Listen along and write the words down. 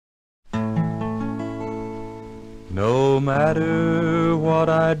No matter what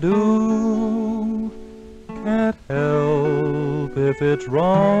I do, can't help if it's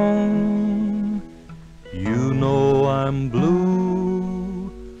wrong. You know I'm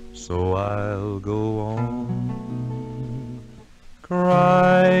blue, so I'll go on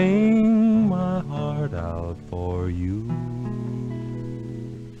crying my heart out for you.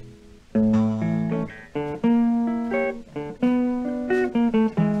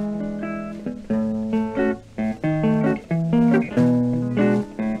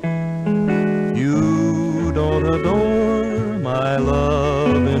 You don't adore my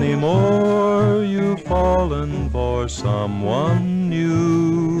love anymore. You've fallen for someone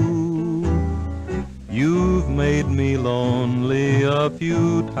new. You've made me lonely a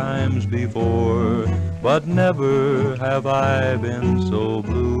few times before, but never have I been so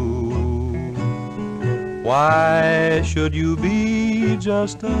blue. Why should you be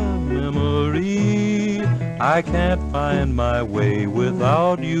just a memory? I can't find my way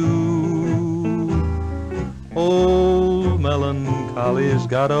without you. Old melancholy's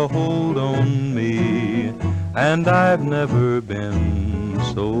got a hold on me, and I've never been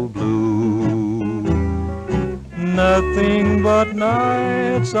so blue. Nothing but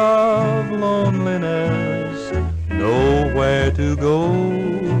nights of loneliness, nowhere to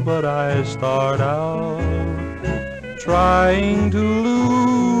go but I start out, trying to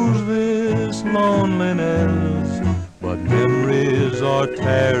lose this loneliness, but memories are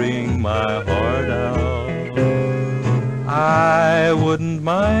tearing my heart out. I wouldn't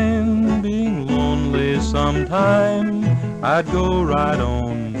mind being lonely sometime, I'd go right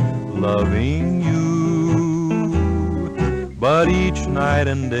on loving you. But each night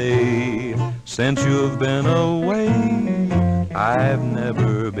and day since you've been away, I've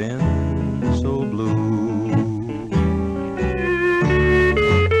never been so blue.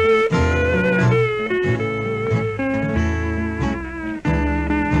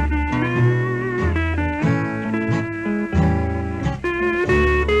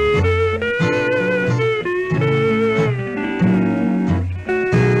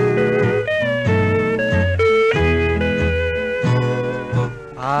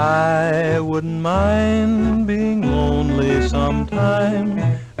 I wouldn't mind being lonely sometime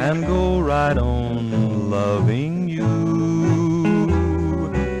and go right on loving you.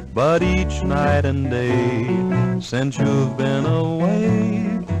 But each night and day since you've been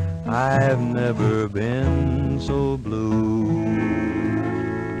away, I've never been so blue.